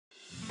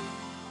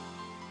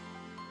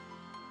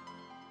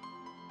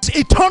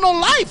eternal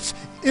life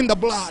in the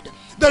blood.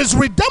 There is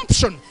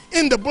redemption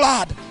in the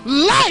blood.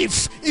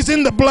 Life is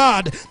in the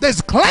blood.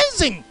 There's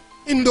cleansing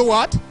in the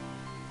what?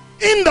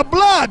 In the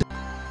blood.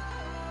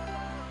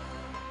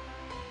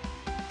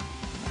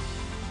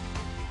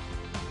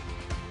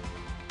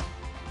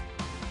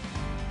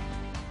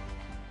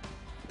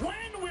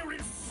 When we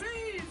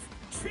receive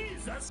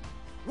Jesus,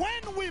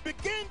 When we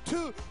begin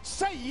to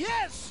say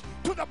yes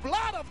to the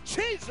blood of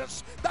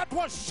Jesus that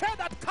was shed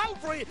at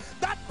Calvary,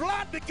 that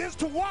blood begins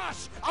to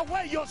wash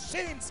away your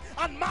sins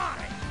and mine.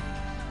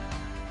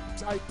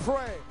 I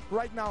pray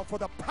right now for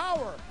the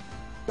power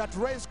that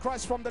raised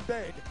Christ from the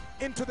dead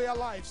into their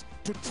lives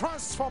to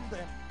transform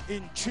them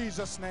in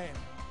Jesus' name.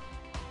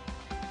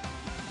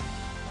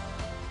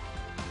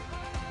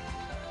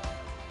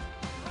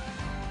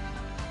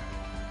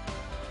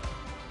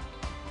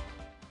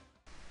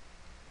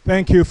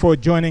 Thank you for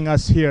joining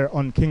us here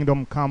on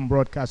Kingdom Come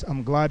broadcast.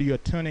 I'm glad you're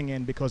tuning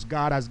in because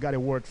God has got a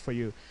word for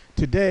you.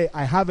 Today,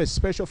 I have a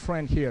special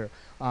friend here,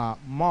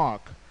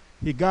 Mark.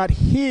 He got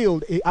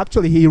healed.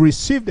 He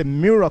received a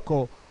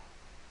miracle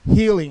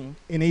healing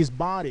in his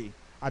body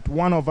at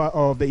one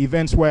of the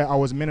events where I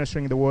was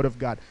ministering the word of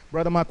God.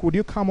 Brother Mark, would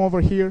you come over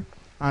here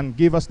and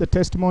give us the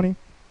testimony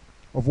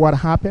of what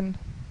happened?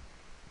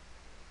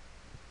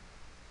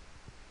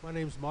 My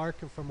name's Mark.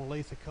 I'm from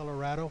Olathe,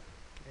 Colorado,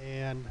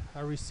 and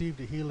I received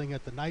a healing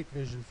at the Night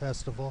Vision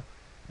Festival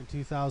in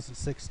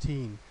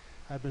 2016.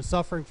 I've been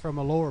suffering from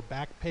a lower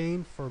back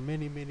pain for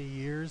many, many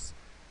years.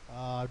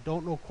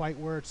 Don't know quite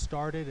where it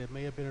started. It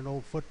may have been an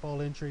old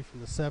football injury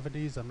from the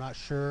 70s. I'm not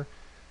sure.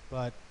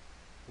 But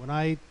when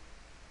I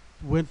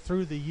went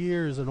through the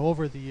years and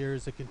over the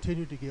years, it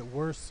continued to get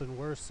worse and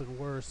worse and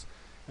worse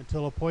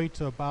until a point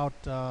to about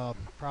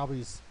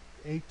probably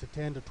 8 to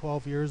 10 to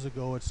 12 years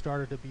ago, it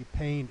started to be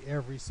pain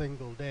every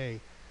single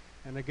day.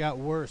 And it got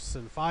worse.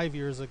 And 5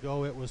 years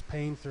ago, it was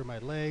pain through my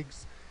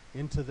legs,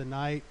 into the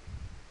night,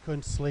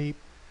 couldn't sleep,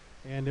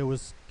 and it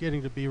was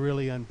getting to be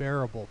really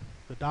unbearable.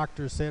 The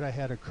doctor said I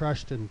had a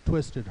crushed and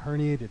twisted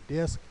herniated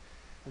disc,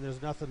 and there's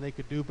nothing they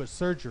could do but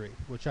surgery,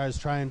 which I was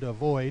trying to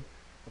avoid,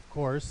 of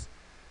course.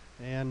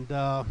 And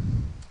I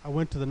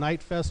went to the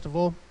night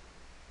festival.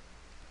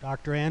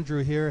 Dr.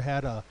 Andrew here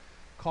had a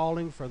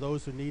calling for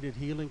those who needed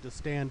healing to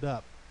stand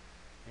up.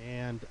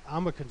 And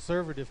I'm a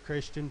conservative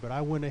Christian, but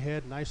I went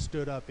ahead and I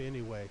stood up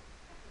anyway.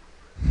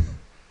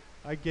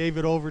 I gave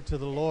it over to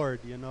the Lord.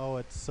 You know,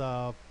 it's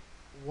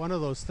one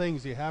of those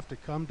things you have to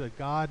come to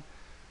God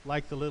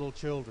like the little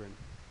children.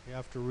 You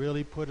have to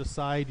really put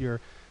aside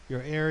your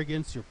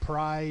arrogance, your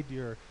pride,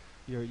 your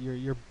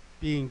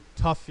being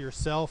tough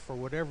yourself or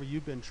whatever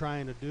you've been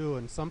trying to do,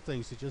 and some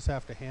things you just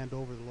have to hand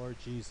over to the Lord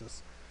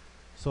Jesus.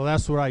 So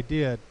that's what I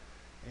did.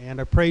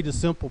 And I prayed a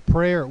simple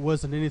prayer. It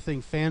wasn't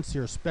anything fancy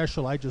or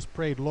special. I just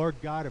prayed, Lord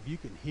God, if you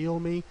can heal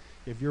me,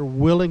 if you're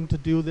willing to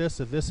do this,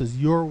 if this is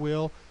your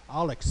will,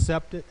 I'll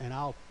accept it and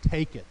I'll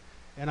take it.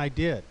 And I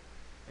did.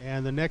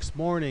 And the next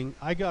morning,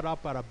 I got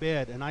up out of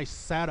bed and I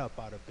sat up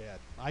out of bed.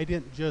 I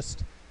didn't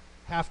just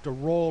have to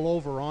roll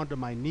over onto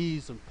my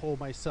knees and pull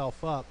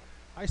myself up.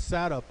 I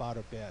sat up out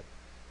of bed.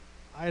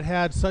 I'd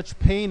had such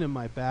pain in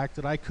my back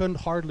that I couldn't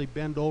hardly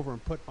bend over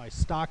and put my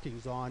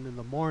stockings on in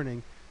the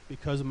morning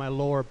because of my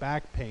lower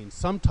back pain.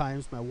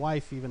 Sometimes my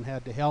wife even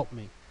had to help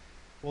me.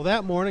 Well,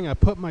 that morning I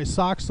put my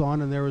socks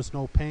on and there was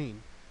no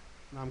pain.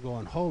 And I'm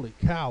going, holy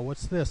cow,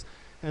 what's this?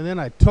 And then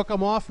I took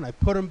them off and I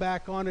put them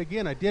back on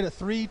again. I did it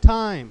 3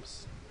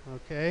 times,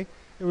 okay?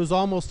 It was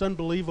almost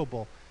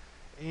unbelievable.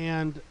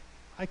 And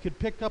I could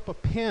pick up a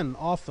pin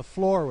off the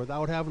floor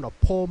without having to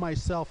pull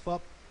myself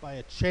up by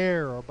a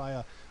chair or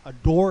by a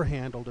door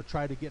handle to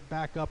try to get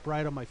back up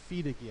right on my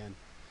feet again.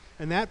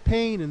 And that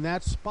pain in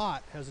that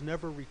spot has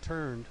never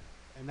returned,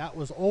 and that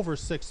was over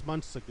 6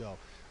 months ago.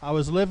 I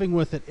was living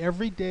with it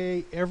every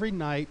day, every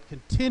night,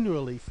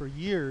 continually for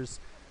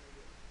years.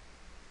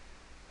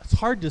 It's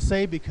hard to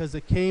say because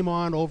it came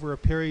on over a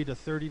period of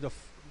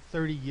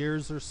 30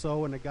 years or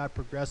so, and it got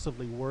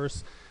progressively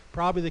worse.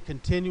 Probably the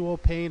continual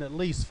pain, at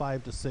least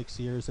 5 to 6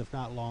 years, if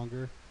not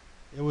longer.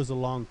 It was a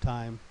long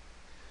time.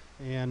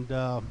 And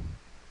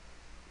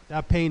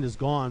that pain is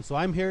gone. So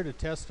I'm here to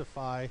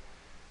testify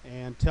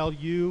and tell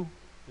you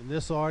in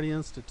this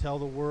audience, to tell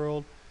the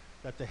world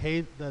that the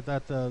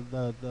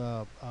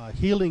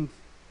healing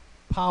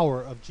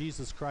power of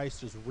Jesus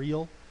Christ is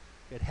real.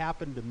 It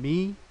happened to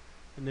me,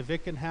 and if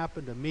it can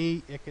happen to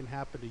me, it can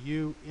happen to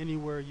you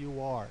anywhere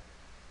you are.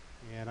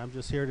 And I'm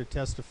just here to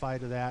testify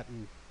to that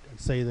and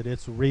say that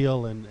it's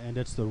real and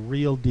it's the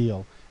real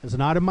deal. It's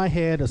not in my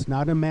head, it's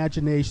not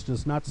imagination,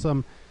 it's not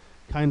some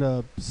kind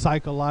of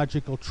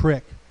psychological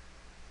trick.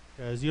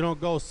 Because you don't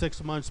go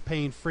 6 months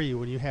pain-free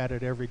when you had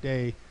it every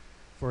day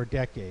for a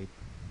decade.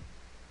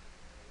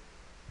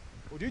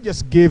 Would you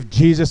just give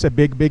Jesus a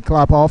big, big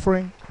clap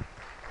offering?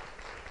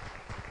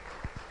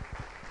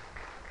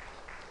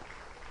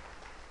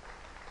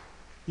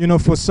 You know,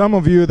 for some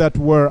of you that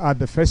were at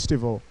the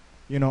festival,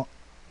 you know,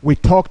 we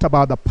talked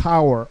about the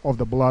power of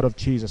the blood of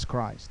Jesus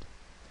Christ.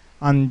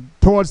 And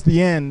towards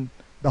the end,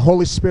 the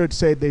Holy Spirit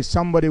said there's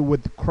somebody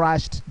with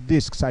crushed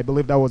discs. I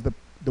believe that was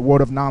the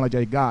word of knowledge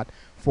I got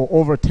for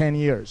over 10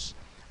 years.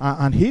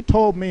 And he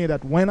told me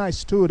that when I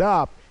stood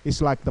up,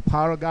 it's like the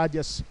power of God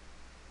just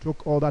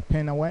took all that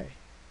pain away.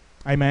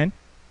 Amen.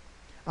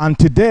 And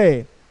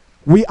today,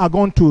 we are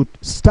going to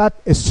start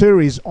a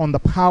series on the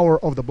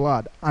power of the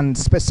blood. And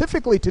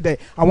specifically today,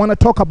 I want to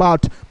talk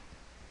about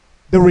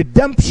the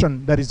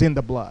redemption that is in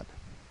the blood.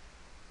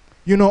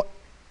 You know,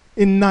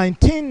 in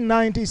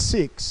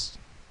 1996,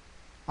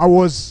 I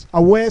was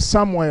away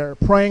somewhere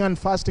praying and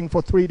fasting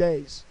for 3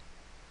 days.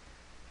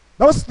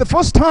 That was the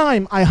first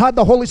time I had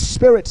the Holy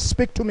Spirit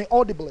speak to me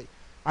audibly.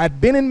 I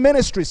had been in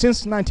ministry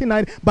since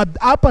 1990, but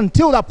up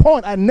until that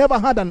point, I never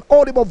had an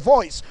audible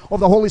voice of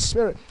the Holy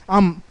Spirit.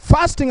 I'm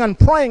fasting and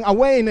praying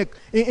away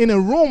in a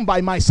room by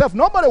myself.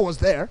 Nobody was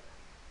there.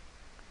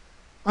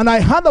 And I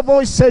had a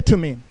voice say to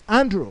me,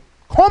 Andrew,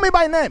 call me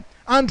by name,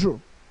 Andrew.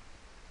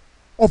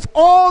 Of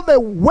all the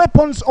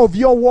weapons of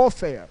your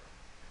warfare,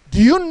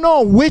 do you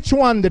know which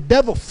one the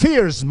devil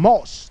fears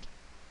most?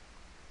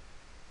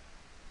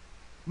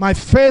 My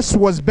face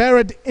was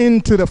buried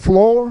into the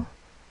floor.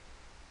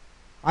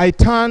 I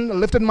turned,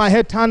 lifted my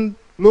head, turned,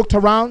 looked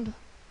around.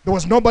 There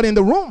was nobody in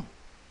the room.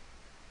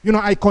 You know,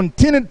 I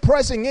continued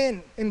pressing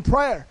in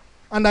prayer.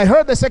 And I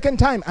heard the second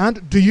time,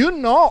 and do you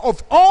know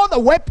of all the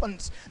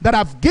weapons that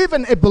I've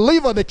given a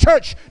believer, the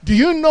church, do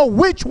you know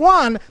which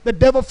one the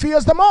devil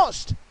fears the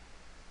most?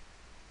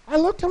 I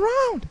looked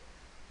around.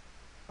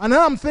 And then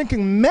I'm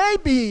thinking,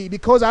 maybe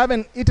because I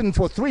haven't eaten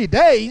for 3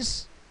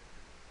 days,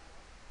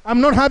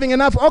 I'm not having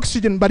enough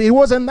oxygen, but it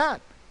wasn't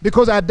that.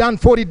 Because I had done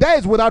 40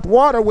 days without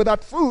water,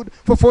 without food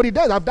for 40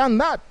 days. I've done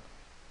that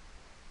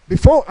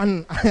before,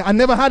 and I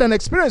never had an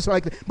experience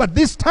like that. But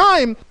this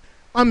time,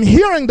 I'm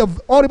hearing the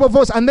audible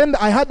voice, and then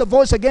I had the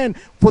voice again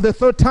for the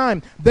third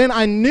time. Then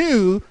I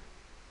knew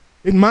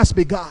it must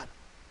be God.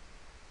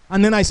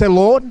 And then I said,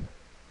 Lord,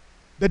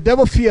 the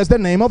devil fears the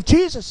name of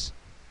Jesus.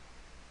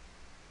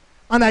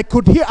 And I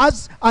could hear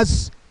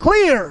as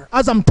clear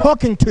as I'm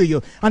talking to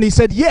you. And he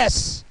said,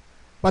 yes,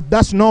 but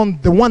that's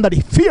not the one that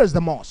he fears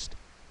the most.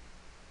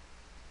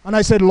 And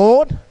I said,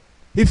 Lord,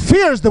 he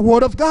fears the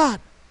word of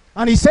God.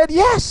 And he said,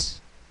 yes,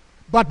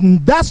 but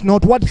that's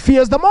not what he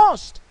fears the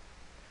most.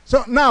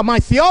 So now my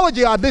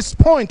theology at this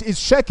point is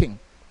shaking.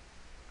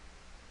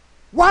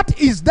 What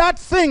is that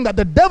thing that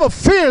the devil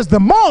fears the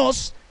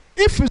most?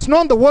 If it's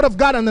not the word of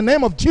God and the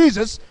name of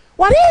Jesus,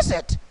 what is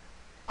it?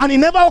 And it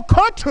never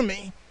occurred to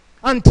me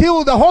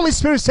until the Holy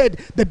Spirit said,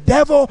 the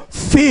devil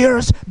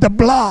fears the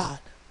blood.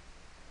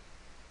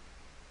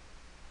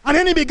 And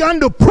then he began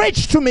to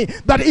preach to me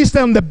that it's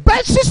on the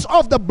basis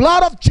of the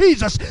blood of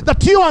Jesus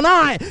that you and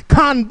I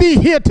can be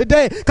here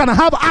today, can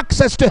have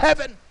access to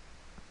heaven.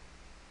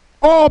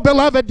 Oh,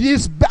 beloved,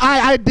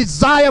 I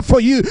desire for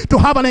you to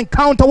have an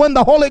encounter when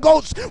the Holy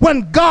Ghost,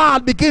 when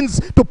God begins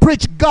to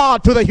preach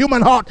God to the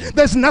human heart.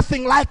 There's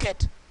nothing like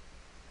it.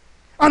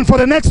 And for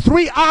the next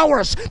 3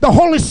 hours, the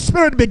Holy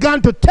Spirit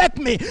began to take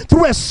me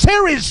through a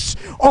series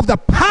of the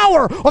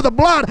power of the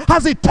blood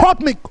as he taught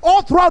me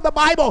all throughout the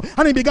Bible.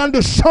 And he began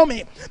to show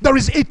me there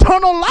is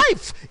eternal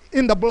life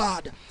in the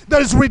blood.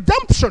 There is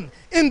redemption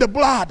in the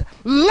blood.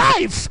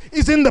 Life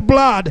is in the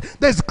blood.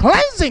 There's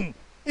cleansing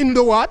in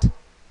the what?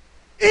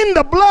 In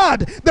the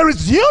blood. There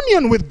is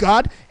union with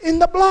God in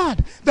the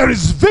blood. There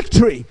is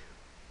victory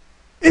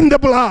in the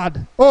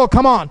blood. Oh,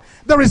 come on.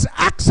 There is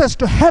access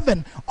to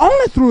heaven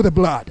only through the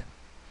blood.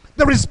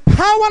 There is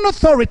power and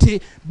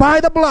authority by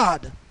the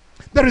blood.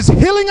 There is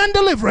healing and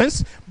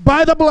deliverance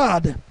by the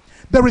blood.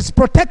 There is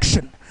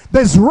protection.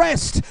 There's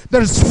rest.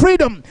 There is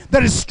freedom.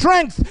 There is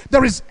strength.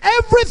 There is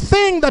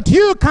everything that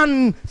you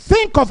can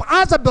think of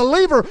as a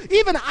believer,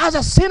 even as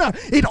a sinner.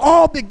 It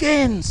all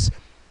begins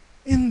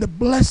in the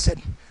blessed,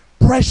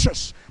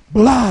 precious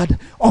blood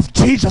of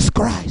Jesus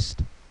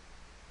Christ.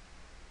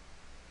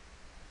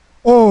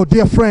 Oh,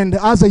 dear friend,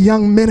 as a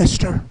young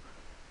minister,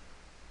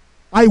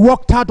 I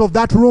walked out of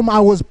that room. I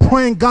was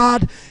praying,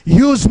 God,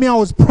 use me. I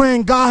was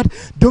praying, God,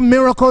 do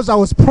miracles. I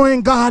was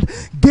praying, God,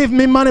 give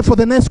me money for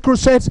the next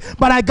crusades.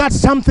 But I got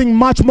something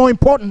much more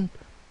important.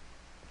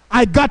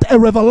 I got a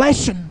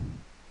revelation.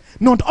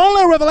 Not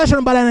only a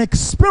revelation, but an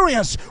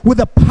experience with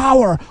the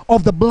power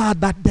of the blood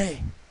that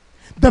day.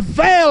 The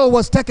veil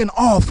was taken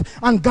off,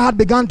 and God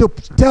began to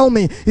tell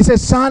me, he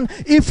says, son,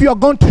 if you're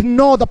going to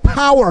know the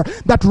power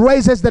that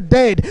raises the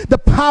dead, the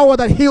power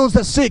that heals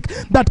the sick,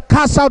 that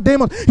casts out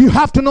demons, you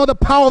have to know the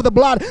power of the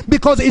blood,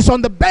 because it's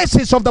on the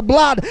basis of the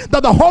blood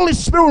that the Holy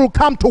Spirit will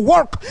come to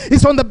work.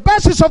 It's on the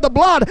basis of the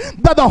blood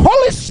that the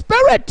Holy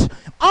Spirit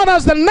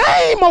honors the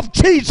name of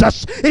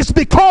Jesus. It's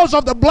because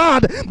of the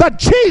blood that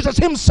Jesus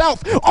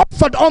himself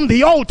offered on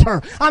the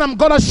altar. And I'm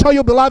going to show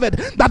you, beloved,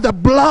 that the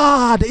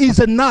blood is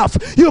enough.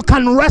 You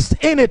can rest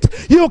in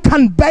it. You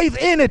can bathe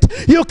in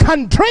it. You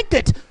can drink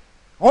it.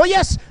 Oh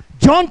yes,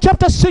 John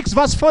chapter 6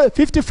 verse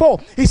 54.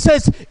 He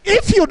says,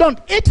 if you don't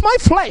eat my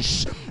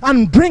flesh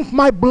and drink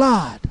my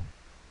blood,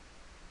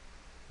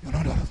 you're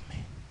not of me.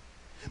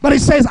 But he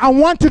says, I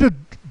want you to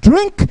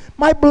drink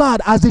my blood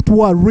as it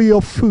were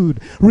real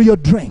food, real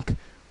drink.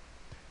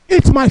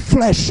 Eat my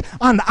flesh,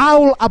 and I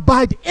will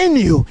abide in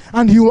you,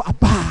 and you'll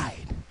abide.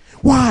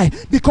 Why?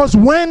 Because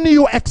when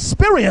you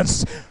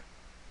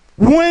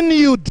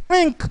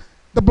drink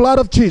the blood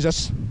of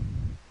Jesus,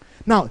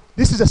 now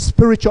this is a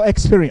spiritual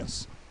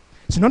experience.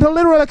 It's not a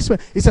literal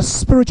experience, it's a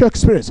spiritual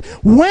experience.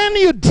 When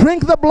you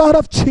drink the blood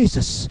of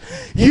Jesus,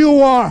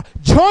 you are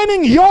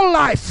joining your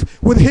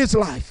life with his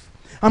life.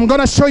 I'm going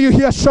to show you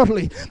here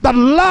shortly that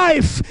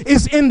life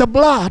is in the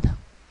blood.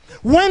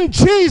 When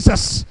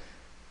Jesus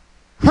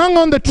hung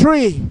on the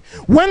tree,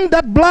 when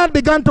that blood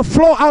began to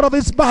flow out of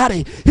his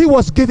body, he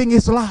was giving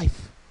his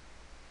life.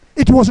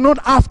 It was not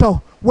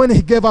after when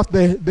he gave up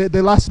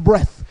the last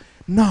breath.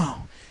 No,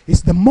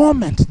 it's the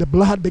moment the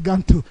blood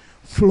began to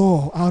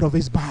flow out of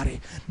his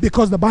body.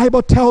 Because the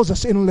Bible tells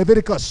us in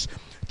Leviticus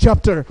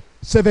chapter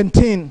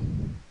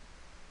 17,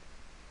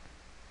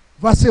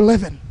 verse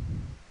 11,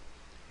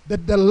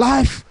 that the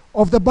life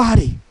of the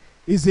body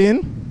is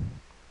in,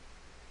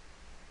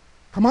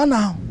 come on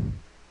now,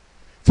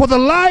 for the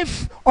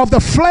life of the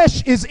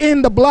flesh is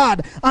in the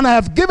blood, and I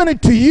have given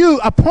it to you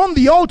upon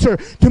the altar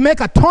to make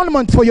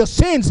atonement for your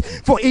sins,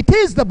 for it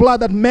is the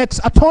blood that makes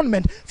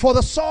atonement for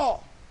the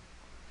soul.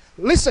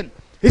 Listen,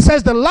 he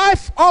says the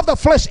life of the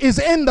flesh is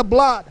in the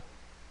blood,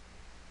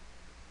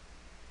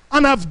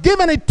 and I've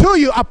given it to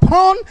you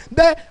upon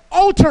the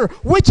altar,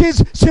 which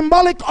is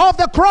symbolic of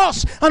the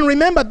cross. And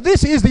remember,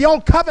 this is the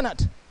old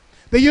covenant.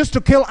 They used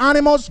to kill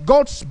animals,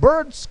 goats,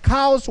 birds,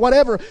 cows,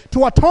 whatever,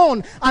 to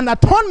atone. And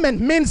atonement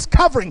means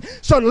covering.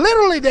 So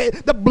literally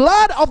the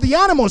blood of the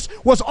animals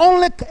was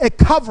only a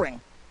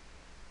covering.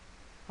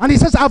 And he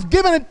says, I've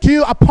given it to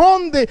you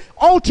upon the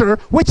altar,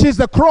 which is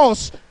the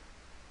cross.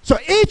 So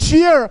each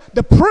year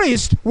the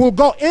priest will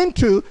go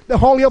into the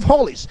Holy of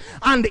Holies.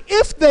 And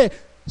if the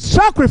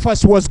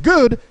sacrifice was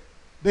good,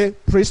 the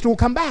priest will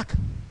come back.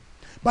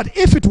 But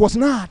if it was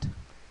not,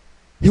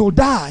 he will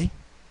die,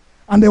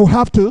 and they will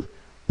have to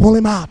pull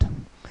him out.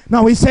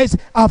 Now he says,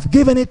 I've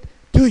given it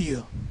to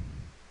you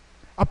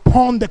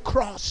upon the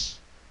cross.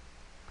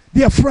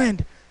 Dear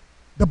friend,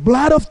 the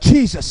blood of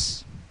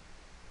Jesus,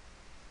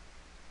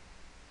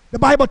 the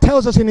Bible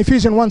tells us in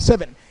Ephesians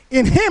 1:7,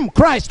 in him,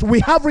 Christ, we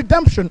have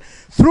redemption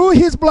through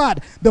his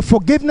blood, the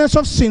forgiveness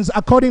of sins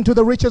according to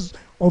the riches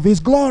of his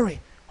glory,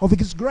 of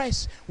his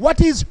grace. What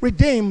is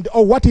redeemed,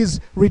 or what is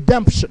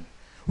redemption?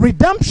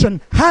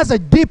 Redemption has a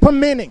deeper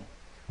meaning.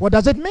 What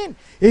does it mean?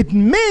 It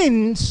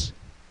means,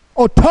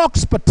 or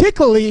talks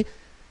particularly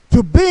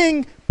to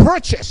being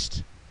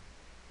purchased,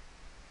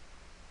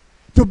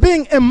 to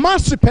being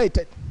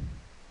emancipated.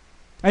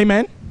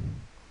 Amen.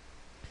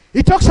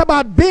 It talks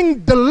about being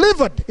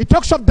delivered. It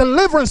talks of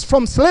deliverance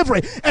from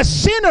slavery. A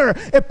sinner,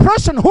 a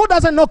person who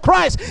doesn't know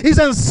Christ, is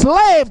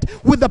enslaved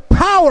with the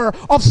power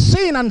of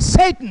sin and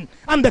Satan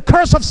and the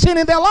curse of sin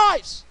in their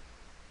lives.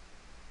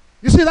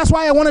 You see, that's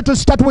why I wanted to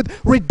start with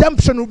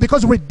redemption,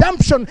 because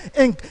redemption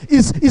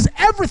is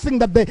everything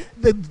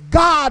that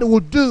God will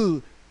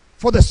do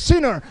for the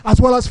sinner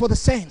as well as for the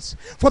saints.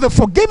 For the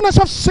forgiveness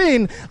of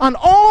sin, and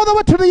all the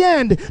way to the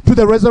end, to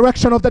the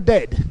resurrection of the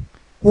dead.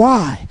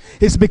 Why?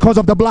 It's because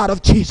of the blood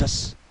of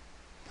Jesus.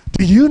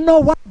 Do you know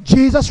why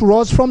Jesus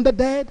rose from the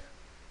dead?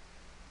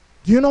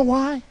 Do you know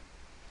why?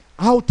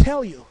 I'll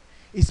tell you.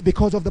 It's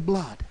because of the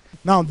blood.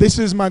 Now, this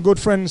is my good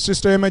friend,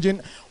 Sister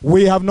Imogen.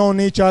 We have known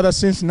each other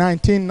since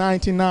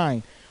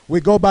 1999.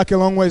 We go back a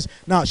long ways.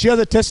 Now, she has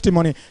a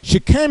testimony. She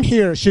came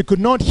here. She could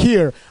not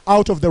hear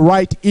out of the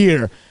right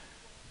ear.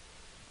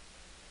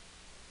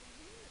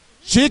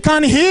 She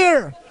can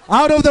hear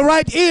out of the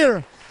right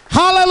ear.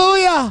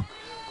 Hallelujah.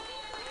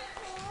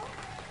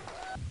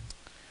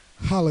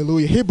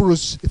 Hallelujah.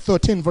 Hebrews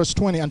 13 verse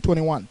 20 and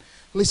 21.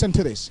 Listen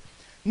to this.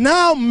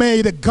 Now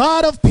may the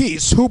God of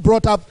peace, who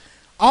brought up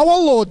our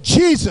Lord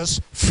Jesus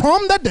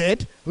from the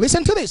dead,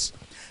 listen to this,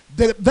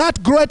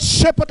 that great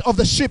shepherd of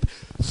the sheep,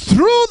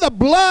 through the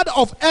blood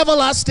of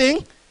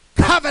everlasting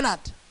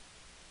covenant.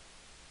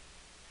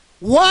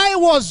 Why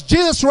was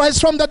Jesus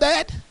raised from the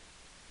dead?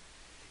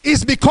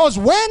 It's because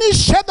when he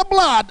shed the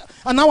blood,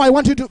 and now I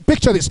want you to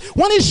picture this,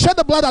 when he shed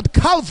the blood at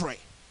Calvary,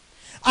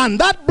 and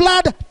that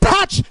blood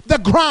touched the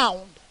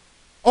ground,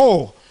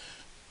 oh,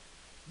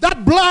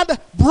 that blood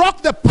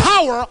broke the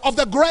power of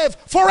the grave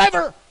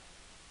forever.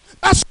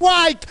 That's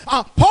why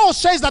Paul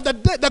says that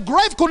the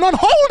grave could not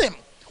hold him.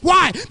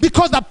 Why?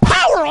 Because the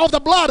power of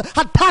the blood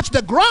had touched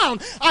the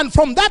ground. And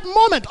from that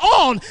moment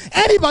on,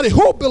 anybody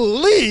who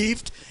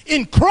believed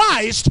in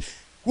Christ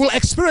will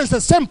experience the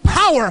same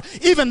power,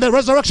 even the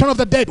resurrection of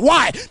the dead.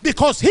 Why?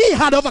 Because he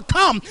had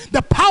overcome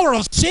the power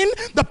of sin,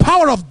 the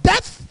power of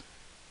death,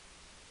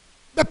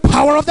 the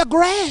power of the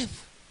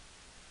grave.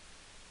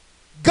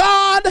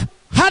 God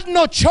had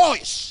no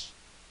choice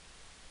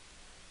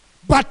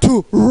but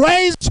to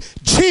raise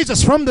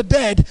Jesus from the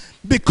dead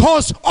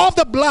because of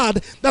the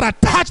blood that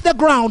had touched the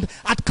ground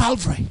at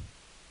Calvary.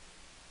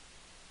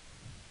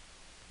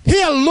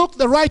 Here, Luke,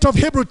 the writer of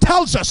Hebrew,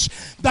 tells us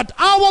that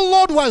our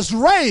Lord was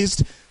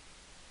raised.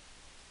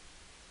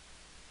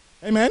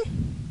 Amen.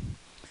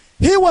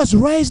 He was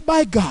raised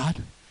by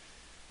God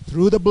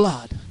through the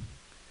blood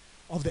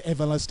of the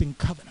everlasting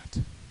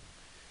covenant.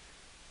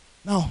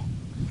 Now,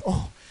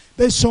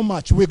 There's so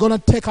much. We're going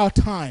to take our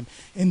time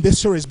in this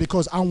series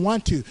because I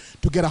want you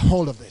to get a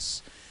hold of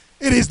this.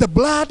 It is the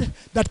blood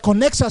that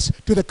connects us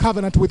to the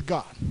covenant with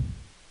God.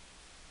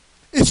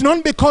 It's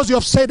not because you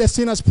have said a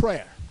sinner's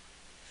prayer,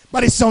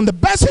 but it's on the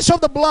basis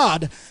of the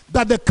blood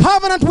that the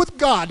covenant with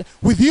God,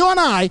 with you and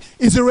I,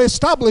 is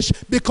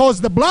reestablished,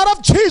 because the blood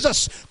of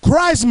Jesus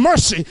cries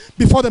mercy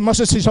before the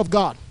mercy seat of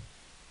God.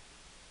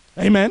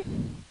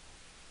 Amen.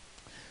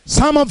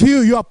 Some of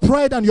you, you have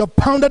prayed and you have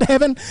pounded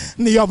heaven,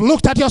 and you have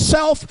looked at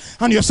yourself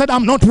and you said,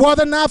 I'm not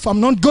worthy enough, I'm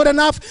not good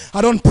enough,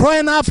 I don't pray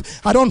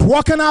enough, I don't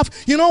walk enough.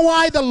 You know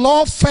why the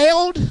law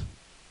failed?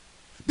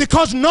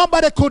 Because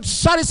nobody could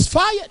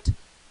satisfy it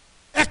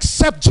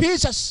except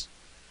Jesus.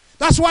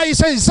 That's why he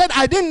said,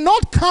 I did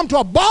not come to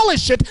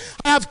abolish it,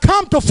 I have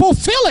come to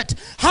fulfill it.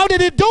 How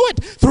did he do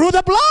it? Through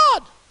the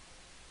blood.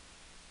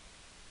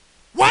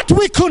 What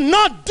we could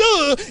not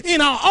do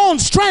in our own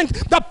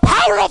strength, the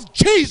power of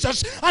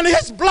Jesus and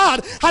his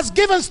blood has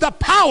given us the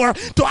power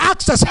to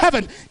access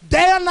heaven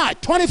day and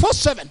night,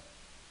 24/7.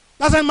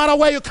 Doesn't matter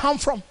where you come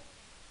from.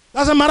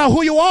 Doesn't matter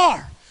who you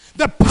are.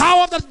 The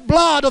power of the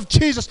blood of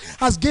Jesus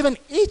has given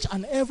each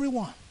and every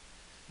one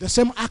the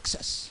same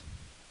access.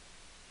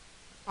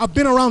 I've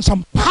been around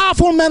some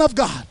powerful men of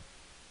God.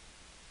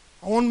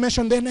 I won't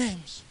mention their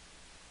names.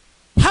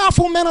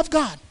 Powerful men of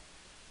God.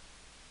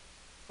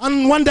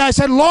 And one day I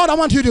said, Lord, I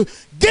want you to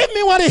give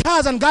me what he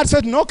has. And God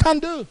said, no,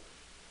 can't do.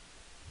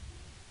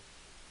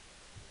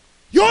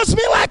 Use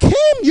me like him.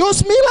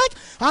 Use me like.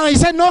 And he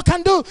said, no,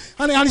 can't do.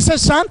 And he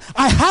said, son,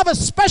 I have a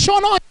special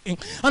anointing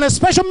and a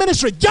special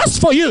ministry just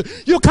for you.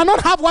 You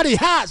cannot have what he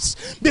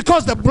has,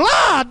 because the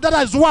blood that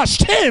has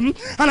washed him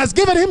and has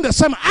given him the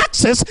same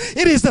access,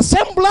 it is the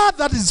same blood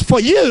that is for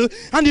you,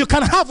 and you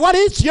can have what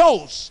is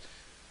yours.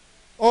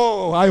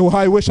 Oh,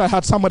 I wish I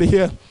had somebody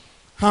here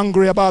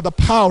hungry about the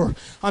power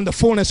and the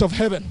fullness of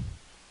heaven.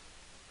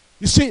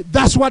 You see,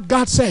 that's what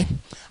God said.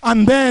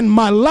 And then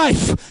my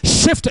life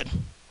shifted.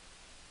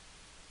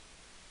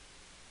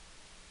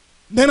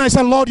 Then I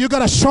said, Lord, you got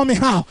to show me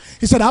how.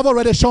 He said, I've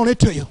already shown it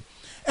to you.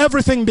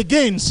 Everything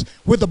begins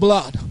with the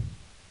blood.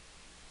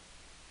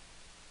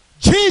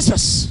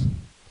 Jesus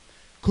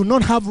could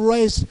not have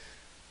risen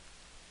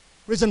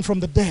from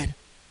the dead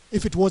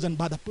if it wasn't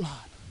by the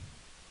blood.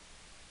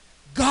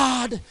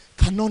 God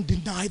cannot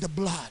deny the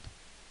blood.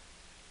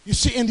 You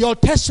see, in the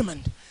Old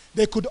Testament,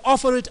 they could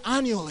offer it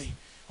annually,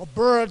 or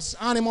birds,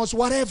 animals,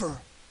 whatever.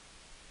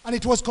 And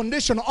it was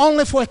conditioned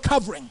only for a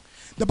covering.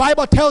 The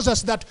Bible tells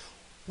us that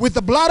with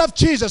the blood of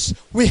Jesus,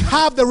 we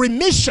have the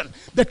remission,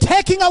 the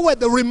taking away,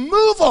 the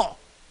removal.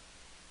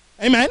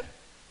 Amen?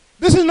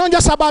 This is not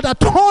just about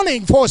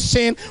atoning for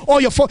sin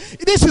or your fault.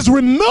 This is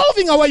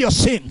removing away your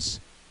sins.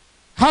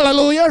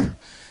 Hallelujah.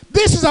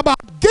 This is about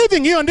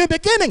giving you a new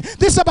beginning.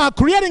 This is about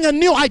creating a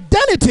new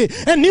identity,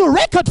 a new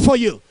record for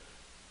you.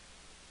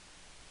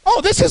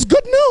 Oh, this is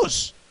good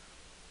news.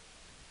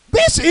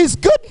 This is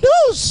good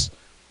news.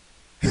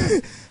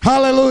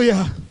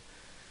 Hallelujah.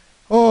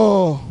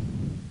 Oh.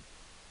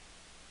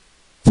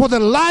 For the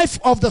life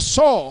of the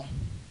soul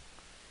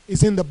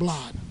is in the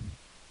blood.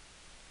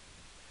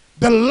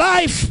 The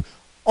life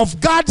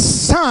of God's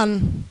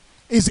Son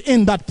is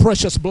in that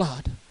precious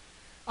blood.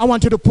 I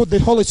want you to put the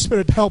Holy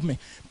Spirit, help me.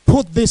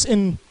 Put this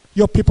in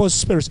your people's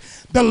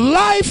spirits. The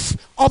life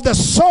of the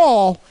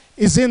soul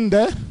is in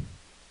the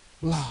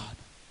blood.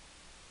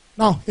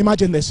 Now,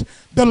 imagine this.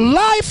 The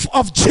life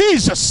of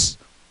Jesus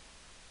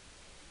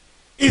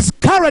is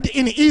carried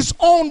in his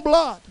own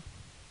blood.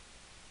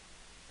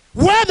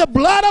 Where the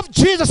blood of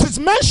Jesus is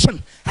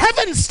mentioned,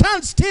 heaven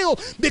stands still,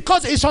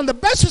 because it's on the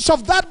basis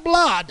of that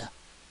blood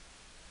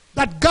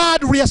that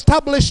God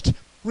reestablished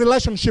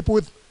relationship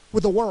with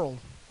the world,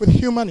 with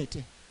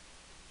humanity.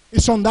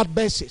 It's on that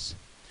basis.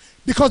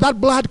 Because that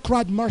blood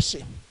cried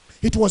mercy.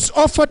 It was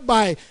offered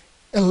by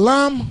a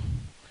lamb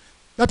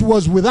that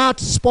was without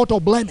spot or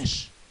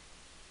blemish.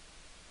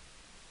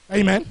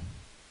 Amen.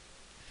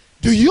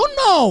 Do you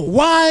know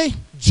why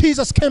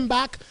Jesus came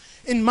back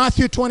in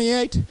Matthew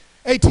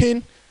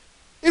 28:18?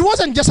 It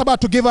wasn't just about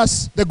to give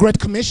us the Great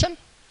Commission.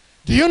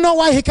 Do you know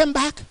why he came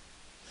back?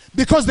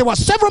 Because there were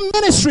several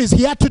ministries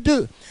he had to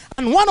do.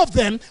 And one of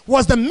them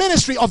was the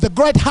ministry of the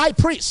great high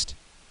priest.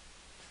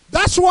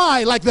 That's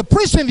why, like the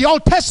priest in the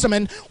Old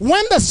Testament,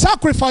 when the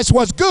sacrifice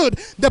was good,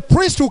 the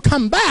priest will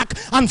come back,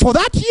 and for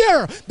that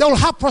year, they will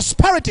have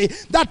prosperity.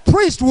 That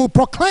priest will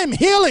proclaim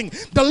healing,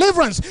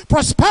 deliverance,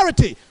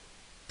 prosperity,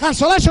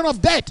 cancellation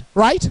of debt,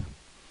 right?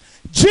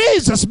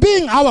 Jesus,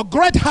 being our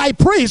great high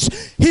priest,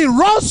 he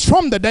rose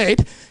from the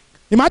dead.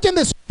 Imagine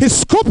this. He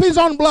scooped his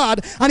own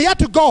blood, and he had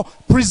to go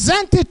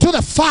present it to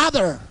the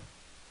Father.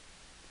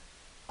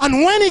 And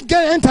when he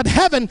entered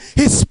heaven,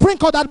 he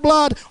sprinkled that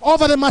blood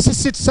over the mercy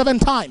seat 7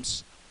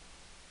 times.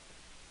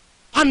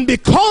 And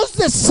because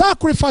the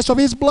sacrifice of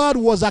his blood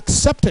was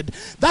accepted,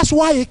 that's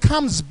why he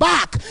comes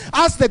back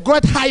as the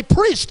great high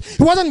priest.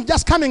 He wasn't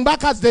just coming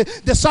back as the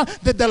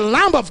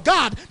Lamb of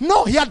God.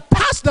 No, he had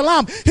passed the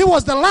Lamb. He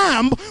was the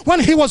Lamb when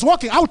he was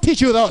walking. I'll teach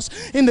you those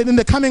in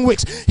the coming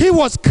weeks. He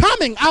was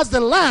coming as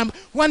the Lamb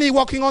when he was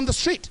walking on the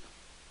street.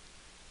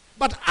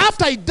 But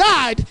after he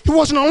died, he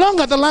was no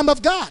longer the Lamb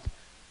of God.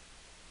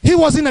 He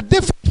was in a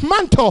different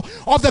mantle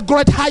of the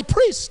great high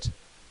priest.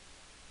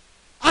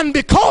 And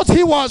because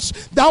he was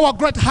our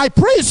great high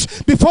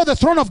priest before the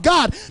throne of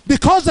God,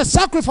 because the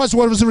sacrifice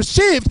was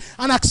received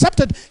and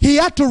accepted, he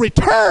had to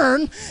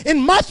return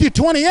in Matthew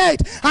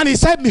 28. And he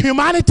said,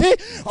 humanity,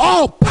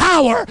 all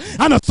power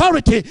and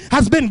authority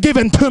has been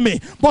given to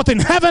me, both in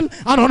heaven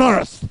and on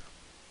earth.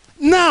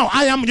 Now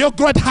I am your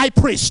great high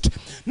priest.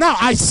 Now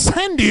I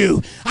send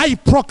you. I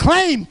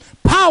proclaim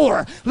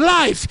power,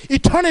 life,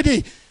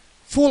 eternity,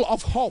 full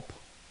of hope.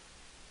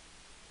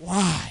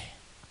 Why?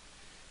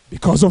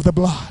 Because of the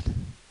blood.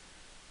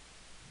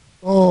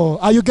 Oh,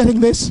 are you getting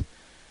this?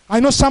 I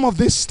know some of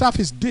this stuff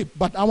is deep,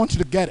 but I want you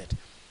to get it.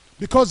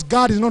 Because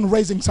God is not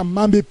raising some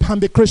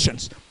mamby-pamby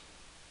Christians.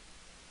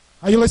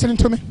 Are you listening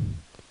to me?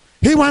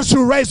 He wants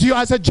to raise you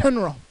as a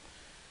general.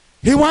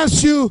 He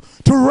wants you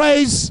to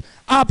raise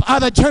up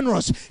other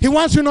generals. He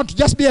wants you not to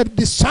just be a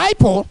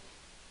disciple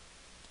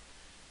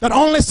that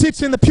only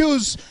sits in the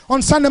pews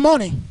on Sunday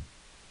morning.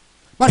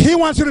 But he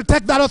wants you to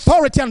take that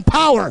authority and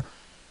power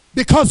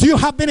because you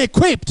have been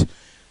equipped.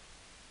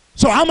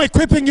 So I'm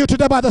equipping you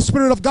today by the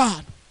Spirit of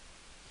God,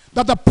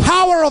 that the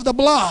power of the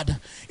blood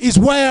is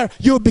where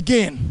you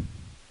begin.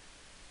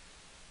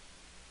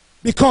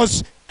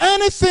 Because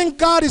anything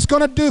God is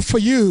going to do for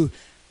you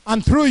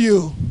and through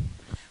you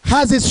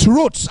has its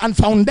roots and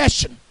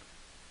foundation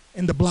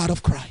in the blood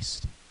of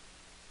Christ.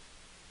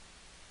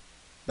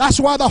 That's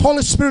why the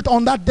Holy Spirit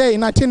on that day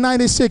in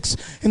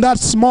 1996 in that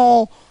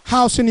small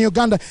house in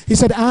Uganda, he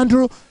said,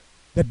 Andrew,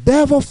 the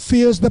devil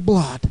fears the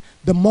blood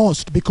the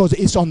most because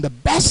it's on the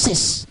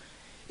basis.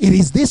 It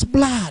is this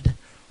blood.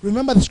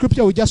 Remember the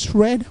scripture we just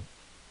read?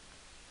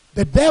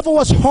 The devil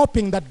was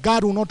hoping that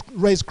God will not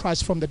raise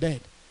Christ from the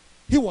dead.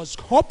 He was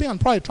hoping and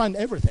probably trying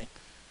everything.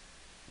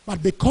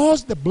 But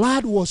because the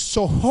blood was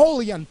so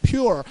holy and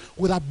pure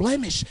without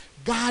blemish,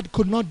 God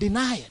could not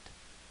deny it.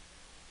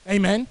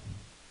 Amen.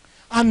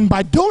 And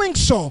by doing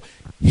so,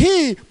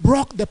 he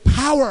broke the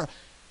power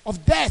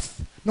of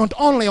death, not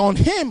only on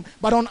him,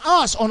 but on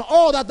us, on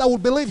all that will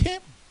believe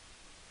him.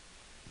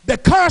 The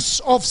curse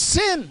of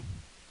sin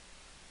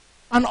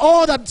and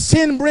all that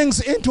sin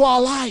brings into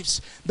our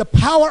lives, the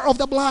power of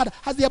the blood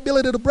has the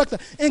ability to break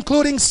that,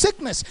 including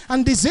sickness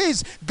and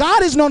disease.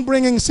 God is not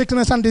bringing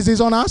sickness and disease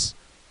on us.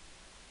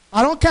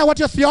 I don't care what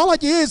your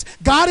theology is.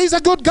 God is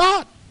a good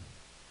God.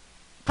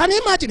 Can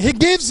you imagine? He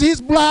gives his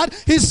blood,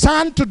 his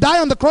son, to die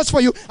on the cross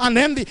for you, and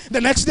then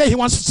the next day he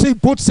wants to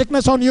put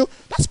sickness on you.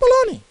 That's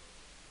baloney.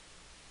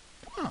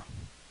 Come on.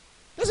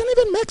 Doesn't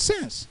even make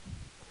sense.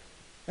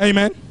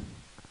 Amen.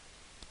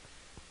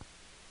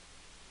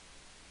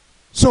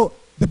 So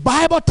the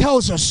Bible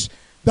tells us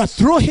that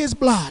through his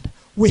blood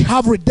we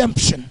have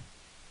redemption.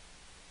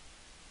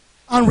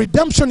 And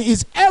redemption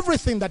is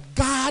everything that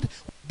God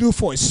do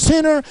for a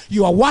sinner.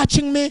 You are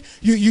watching me.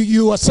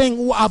 You are saying,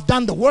 oh, I've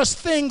done the worst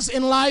things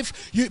in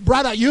life.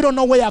 Brother, you don't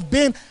know where I've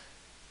been.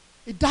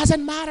 It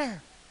doesn't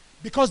matter.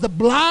 Because the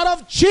blood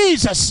of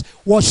Jesus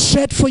was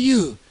shed for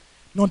you.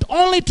 Not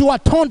only to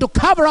atone, to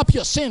cover up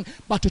your sin,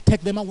 but to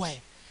take them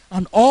away.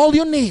 And all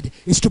you need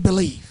is to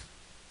believe.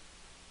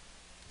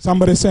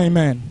 Somebody say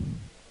amen.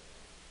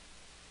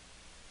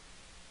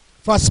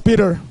 1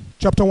 Peter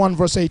chapter 1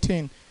 verse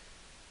 18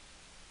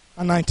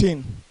 and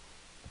 19.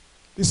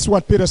 This is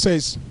what Peter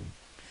says.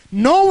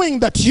 Knowing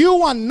that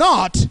you are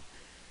not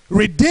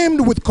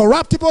redeemed with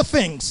corruptible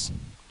things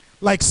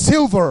like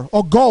silver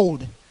or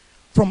gold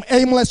from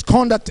aimless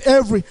conduct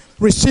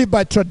received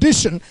by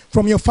tradition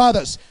from your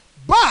fathers,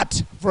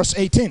 but, verse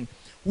 18,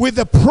 with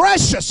the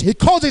precious, he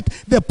calls it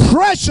the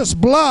precious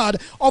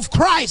blood of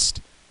Christ,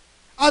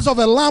 as of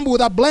a lamb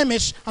without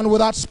blemish and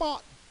without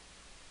spot.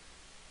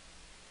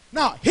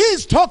 Now,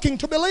 he's talking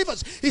to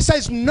believers. He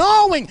says,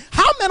 knowing,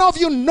 how many of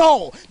you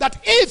know that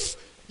if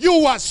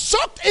you were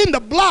soaked in the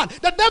blood,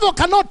 the devil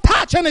cannot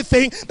touch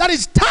anything that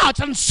is touched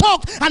and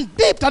soaked and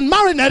dipped and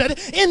marinated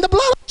in the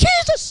blood of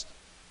Jesus?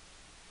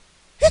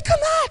 He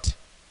cannot.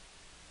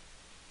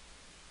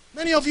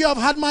 Many of you have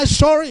heard my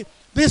story.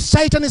 This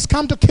Satan has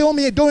come to kill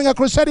me doing a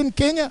crusade in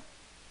Kenya.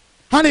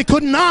 And he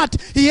could not.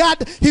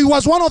 He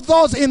was one of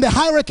those in the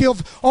hierarchy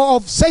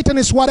of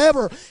Satanists,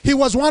 whatever. He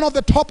was one of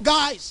the top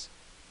guys.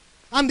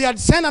 And they had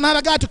sent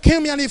another guy to kill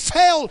me and he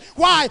failed.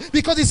 Why?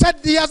 Because he said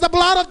he has the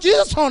blood of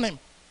Jesus on him.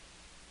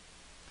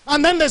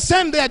 And then they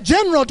sent their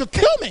general to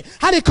kill me.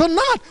 And he could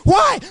not.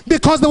 Why?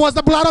 Because there was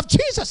the blood of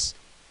Jesus.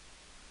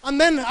 And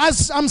then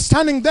as I'm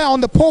standing there on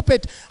the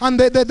pulpit and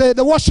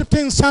the worship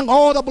team sang,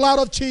 oh, the blood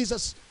of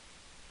Jesus.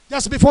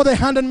 Just before they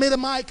handed me the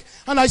mic.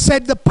 And I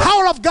said, the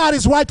power of God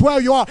is right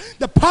where you are.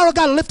 The power of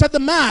God lifted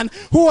the man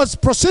who was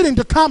proceeding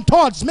to come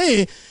towards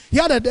me. He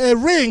had a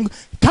ring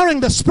carrying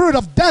the spirit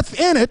of death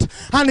in it.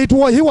 And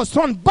he was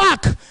thrown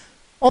back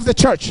of the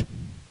church.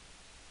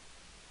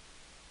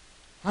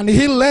 And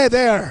he lay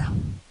there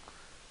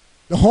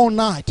the whole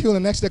night till the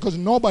next day because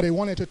nobody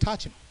wanted to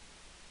touch him.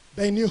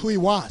 They knew who he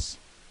was.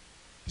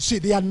 You see,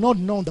 they had not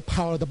known the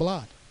power of the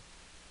blood.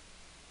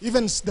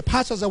 Even the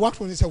pastors I worked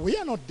with, they said, we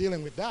are not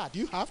dealing with that.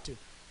 You have to.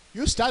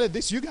 You started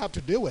this, you have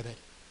to deal with it.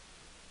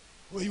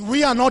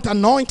 We are not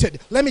anointed.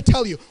 Let me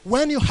tell you,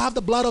 when you have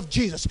the blood of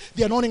Jesus,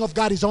 the anointing of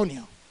God is on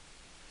you.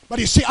 But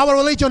you see, our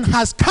religion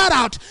has cut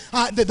out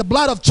the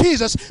blood of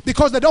Jesus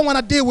because they don't want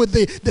to deal with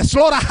the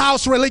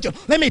slaughterhouse religion.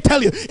 Let me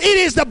tell you, it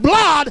is the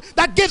blood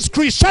that gives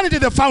Christianity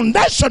the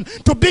foundation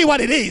to be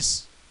what it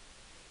is.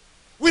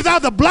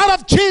 Without the blood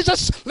of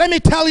Jesus, let me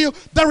tell you,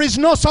 there is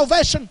no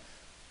salvation.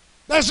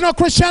 There's no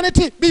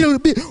Christianity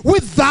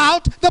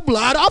without the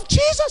blood of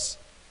Jesus.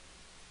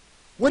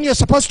 When you're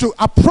supposed to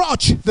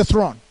approach the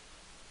throne,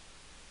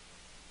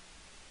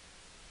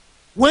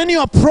 when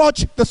you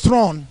approach the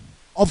throne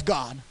of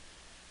God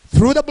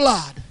through the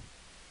blood,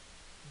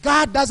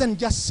 God doesn't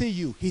just see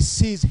you, he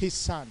sees his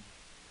son.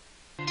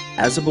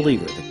 As a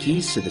believer, the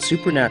keys to the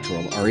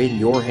supernatural are in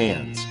your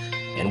hands,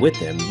 and with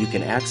them you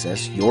can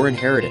access your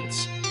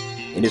inheritance.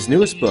 In his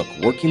newest book,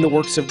 Working the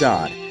Works of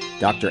God,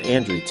 Dr.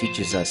 Andrew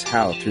teaches us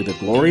how, through the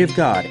glory of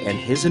God and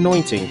his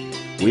anointing,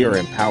 we are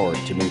empowered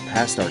to move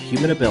past our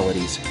human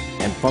abilities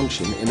and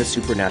function in the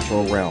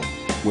supernatural realm,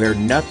 where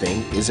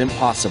nothing is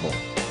impossible.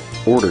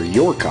 Order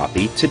your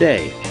copy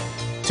today.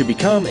 To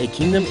become a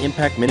Kingdom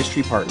Impact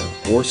Ministry partner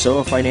or sow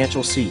a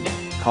financial seed,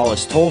 call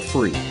us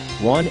toll-free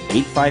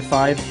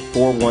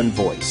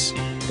 1-855-41-VOICE.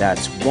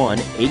 That's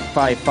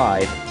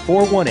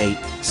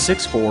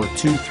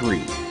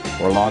 1-855-418-6423.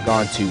 Or log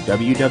on to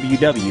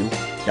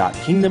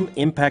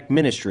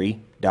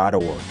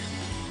www.kingdomimpactministry.org.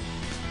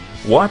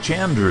 Watch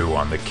Andrew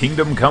on the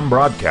Kingdom Come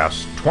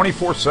broadcast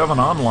 24/7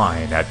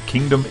 online at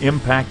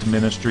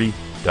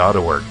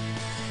kingdomimpactministry.org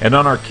and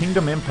on our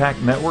Kingdom Impact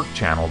Network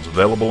channels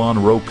available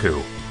on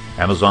Roku,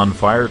 Amazon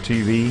Fire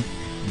TV,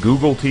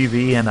 Google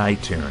TV, and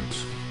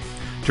iTunes.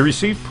 To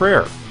receive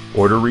prayer,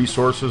 order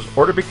resources,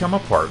 or to become a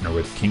partner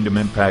with Kingdom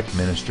Impact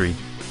Ministry,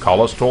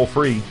 call us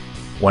toll-free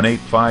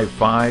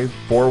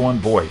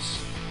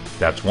 1-855-41-VOICE.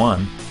 That's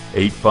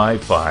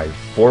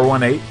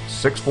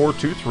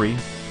 1-855-418-6423,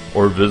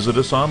 or visit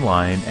us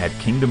online at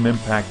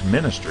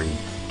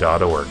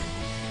kingdomimpactministry.org.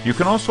 You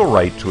can also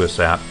write to us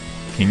at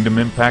Kingdom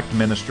Impact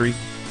Ministry,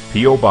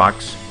 P.O.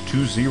 Box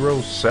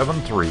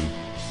 2073,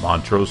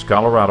 Montrose,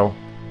 Colorado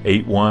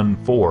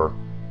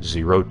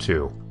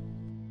 81402.